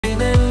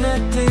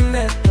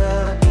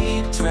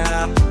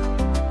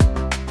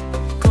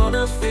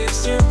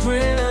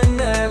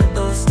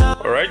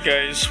Alright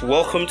guys,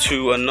 welcome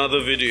to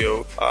another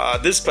video.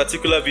 This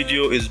particular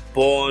video is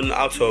born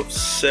out of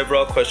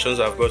several questions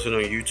I've gotten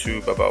on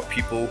YouTube about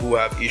people who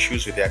have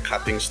issues with their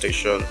capping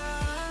station,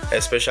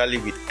 especially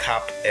with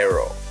cap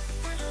error.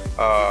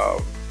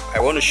 I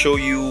want to show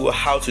you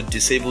how to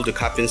disable the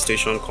capping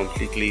station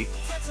completely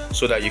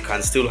so that you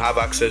can still have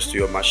access to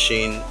your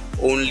machine,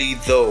 only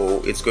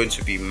though it's going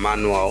to be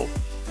manual.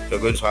 You're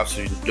going to have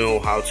to know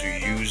how to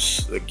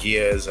use the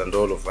gears and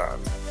all of that.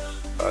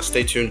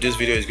 Stay tuned. This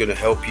video is going to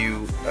help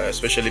you,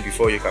 especially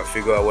before you can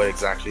figure out what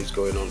exactly is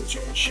going on with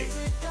your machine.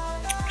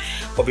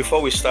 But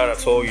before we start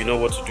at all, you know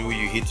what to do.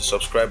 You hit the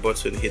subscribe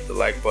button, hit the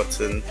like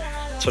button,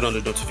 turn on the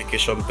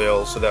notification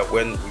bell so that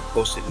when we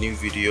post a new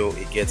video,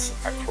 it gets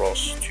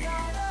across to you.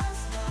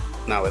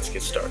 Now let's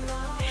get started.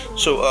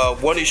 So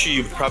one issue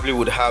you probably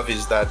would have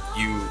is that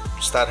you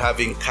start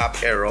having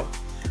cap error.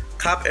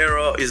 Cap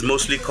error is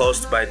mostly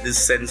caused by this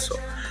sensor,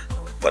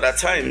 but at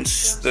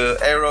times the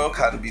error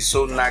can be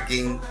so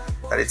nagging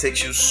that it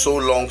takes you so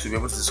long to be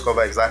able to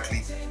discover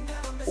exactly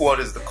what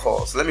is the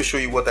cause. Let me show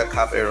you what that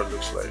cap error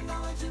looks like.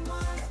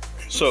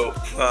 So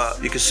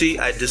you can see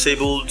I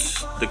disabled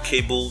the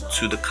cable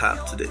to the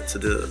cap, to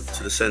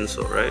the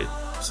sensor, right?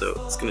 So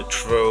it's gonna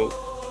throw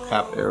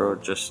cap error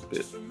just a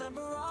bit.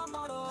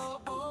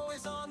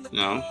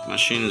 Now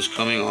machine is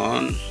coming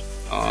on.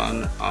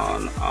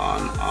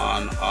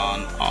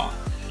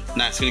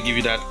 Now it's gonna give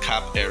you that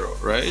cap error,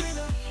 right?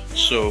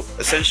 So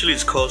essentially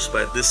it's caused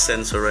by this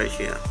sensor right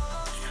here.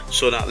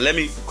 So now let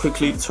me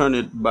quickly turn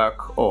it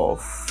back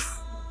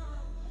off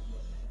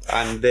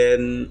and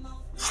then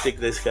stick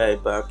this guy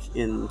back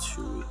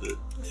into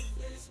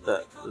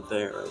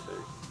there right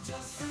there.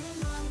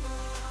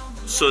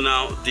 So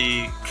now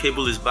the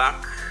cable is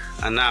back,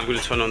 and now I'm going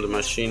to turn on the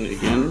machine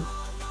again,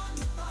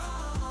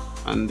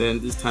 and then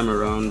this time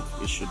around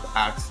it should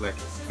act like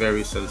a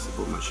very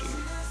sensible machine.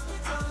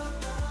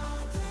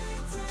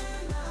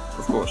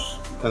 Of course,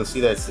 you can see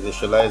that it's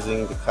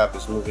initializing, the cap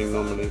is moving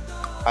normally.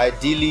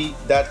 Ideally,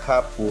 that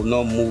cap will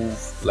not move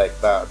like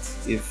that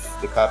if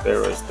the cap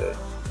error is there,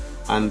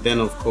 and then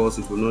of course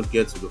it will not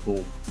get to the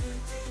home.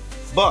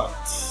 But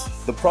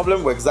the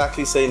problem we're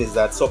exactly saying is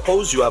that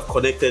suppose you have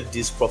connected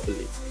this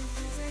properly,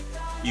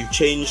 you've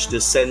changed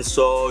the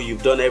sensor,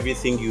 you've done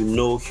everything you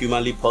know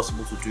humanly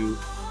possible to do,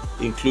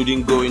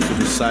 including going to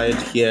the side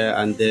here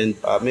and then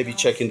maybe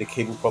checking the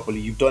cable properly.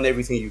 You've done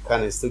everything you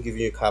can and it's still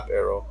giving you a cap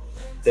error.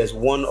 There's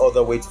one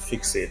other way to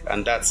fix it,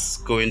 and that's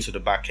going to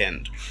the back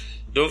end.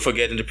 Don't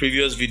forget, in the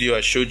previous video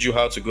I showed you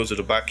how to go to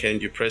the back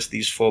end. You press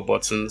these 4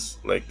 buttons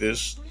like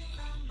this,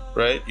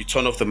 right? You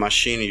turn off the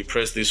machine, you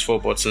press these 4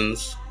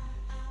 buttons,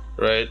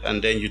 right?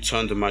 And then you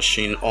turn the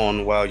machine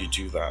on while you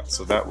do that,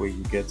 so that way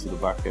you get to the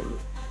back end.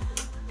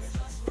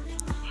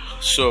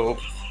 So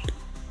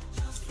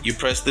you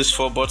press these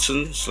 4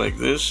 buttons like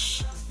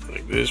this,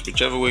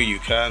 whichever way you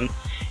can.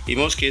 In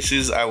most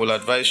cases I will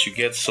advise you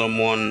get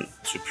someone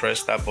to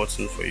press that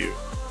button for you.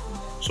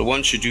 So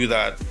once you do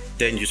that,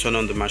 then you turn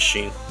on the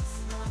machine,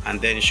 and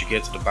then you should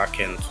get to the back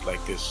end like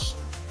this.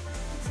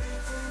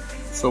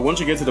 So once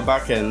you get to the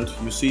back end,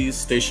 you see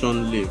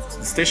station lift.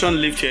 The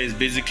station lift here is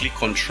basically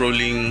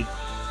controlling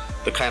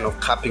the kind of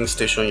capping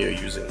station you're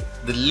using.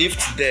 The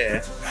lift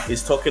there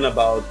is talking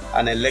about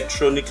an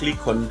electronically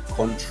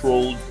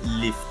controlled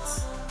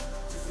lift.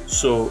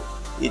 So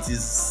it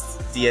is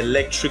the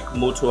electric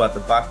motor at the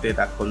back there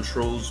that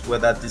controls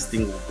whether this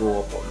thing will go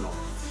up or not.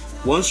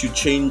 Once you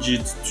change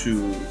it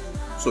to,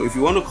 so if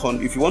you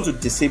want to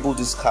disable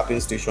this capping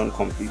station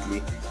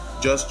completely,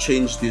 just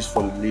change this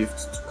from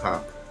lift to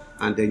cap,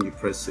 and then you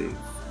press save.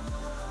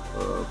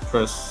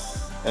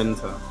 Press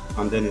enter,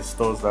 and then it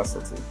stores that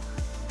setting,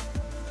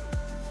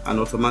 and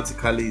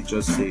automatically it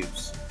just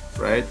saves,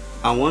 right?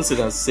 And once it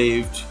has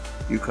saved,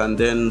 you can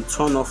then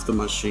turn off the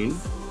machine,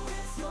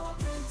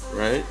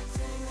 right?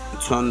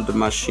 Turn the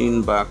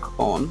machine back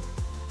on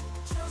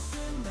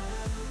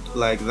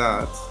like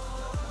that,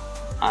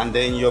 and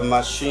then your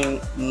machine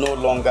no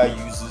longer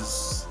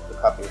uses the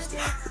capping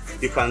station.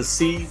 You can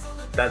see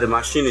that the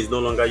machine is no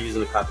longer using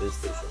the capping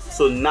station.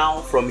 So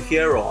now from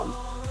here on,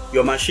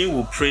 your machine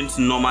will print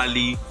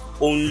normally,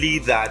 only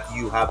that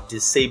you have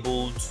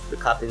disabled the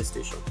capping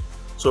station.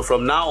 So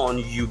from now on,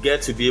 you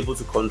get to be able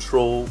to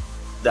control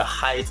the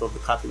height of the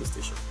capping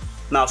station.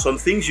 Now, some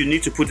things you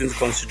need to put into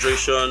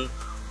consideration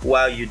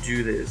while you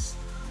do this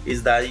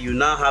is that you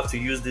now have to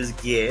use this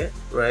gear,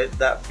 right,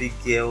 that big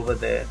gear over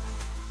there,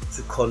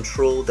 to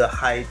control the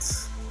height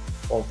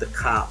of the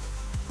cap,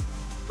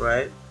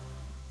 right?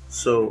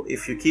 So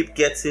if you keep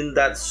getting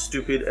that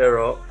stupid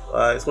error,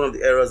 it's one of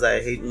the errors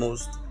I hate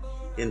most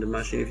in the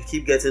machine. If you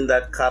keep getting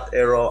that cap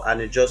error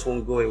and it just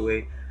won't go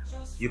away,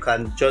 you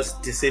can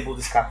just disable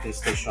this capping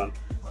station.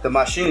 The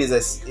machine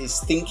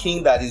is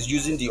thinking that it's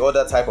using the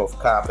other type of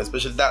cap,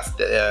 especially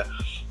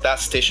that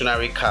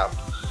stationary cap.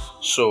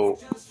 So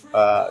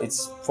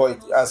it's for,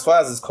 as far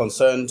as it's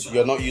concerned,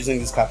 you're not using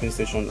this capping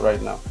station right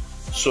now.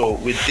 So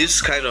with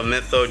this kind of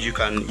method, you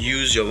can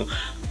use your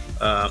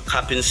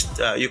capping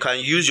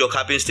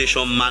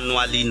station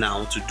manually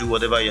now to do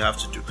whatever you have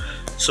to do.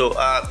 So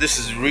this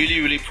is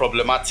really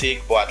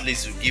problematic, but at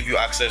least it will give you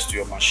access to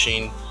your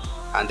machine.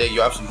 And then you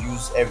have to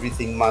use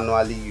everything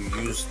manually. You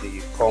use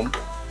the pump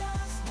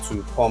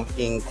to pump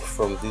ink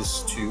from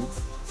this tube,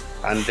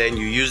 and then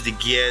you use the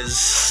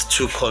gears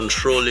to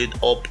control it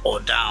up or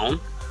down.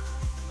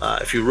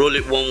 If you roll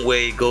it one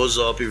way, it goes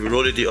up. If you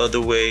roll it the other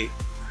way,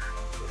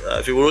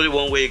 if you roll it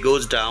one way, it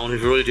goes down.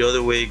 If you roll it the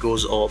other way, it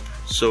goes up.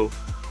 So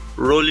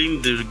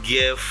rolling the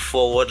gear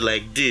forward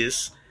like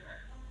this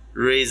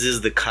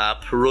raises the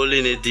cap.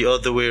 Rolling it the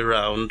other way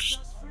around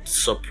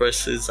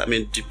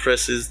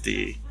depresses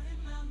the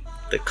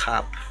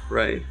cap,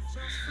 right?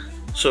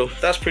 So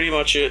that's pretty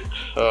much it.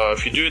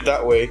 If you do it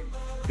that way,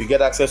 you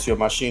get access to your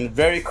machine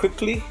very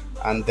quickly,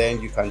 and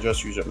then you can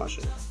just use your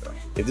machine.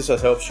 If this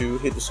has helped you,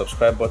 hit the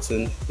subscribe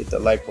button, hit the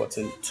like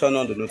button, turn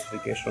on the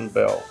notification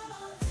bell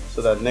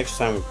so that next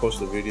time we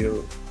post a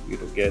video,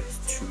 it'll get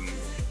to you.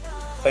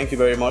 Thank you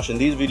very much. In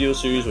this video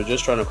series, we're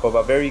just trying to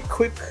cover very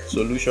quick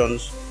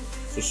solutions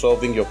to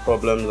solving your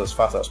problems as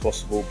fast as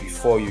possible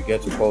before you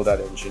get to call that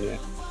engineer.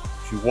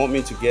 If you want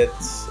me to get,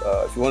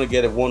 if you want to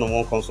get a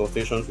one-on-one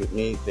consultation with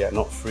me, they are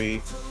not free.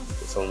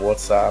 It's on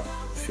WhatsApp.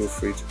 Feel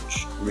free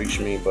to reach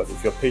me. But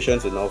if you're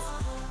patient enough,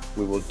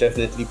 we will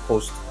definitely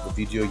post the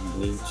video you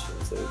need,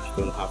 so you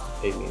don't have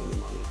to pay me any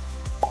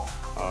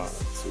money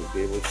to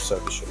be able to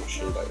service your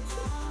machine by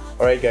yourself.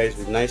 Alright guys, it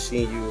was nice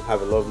seeing you.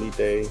 Have a lovely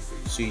day.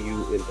 See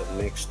you in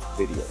the next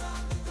video.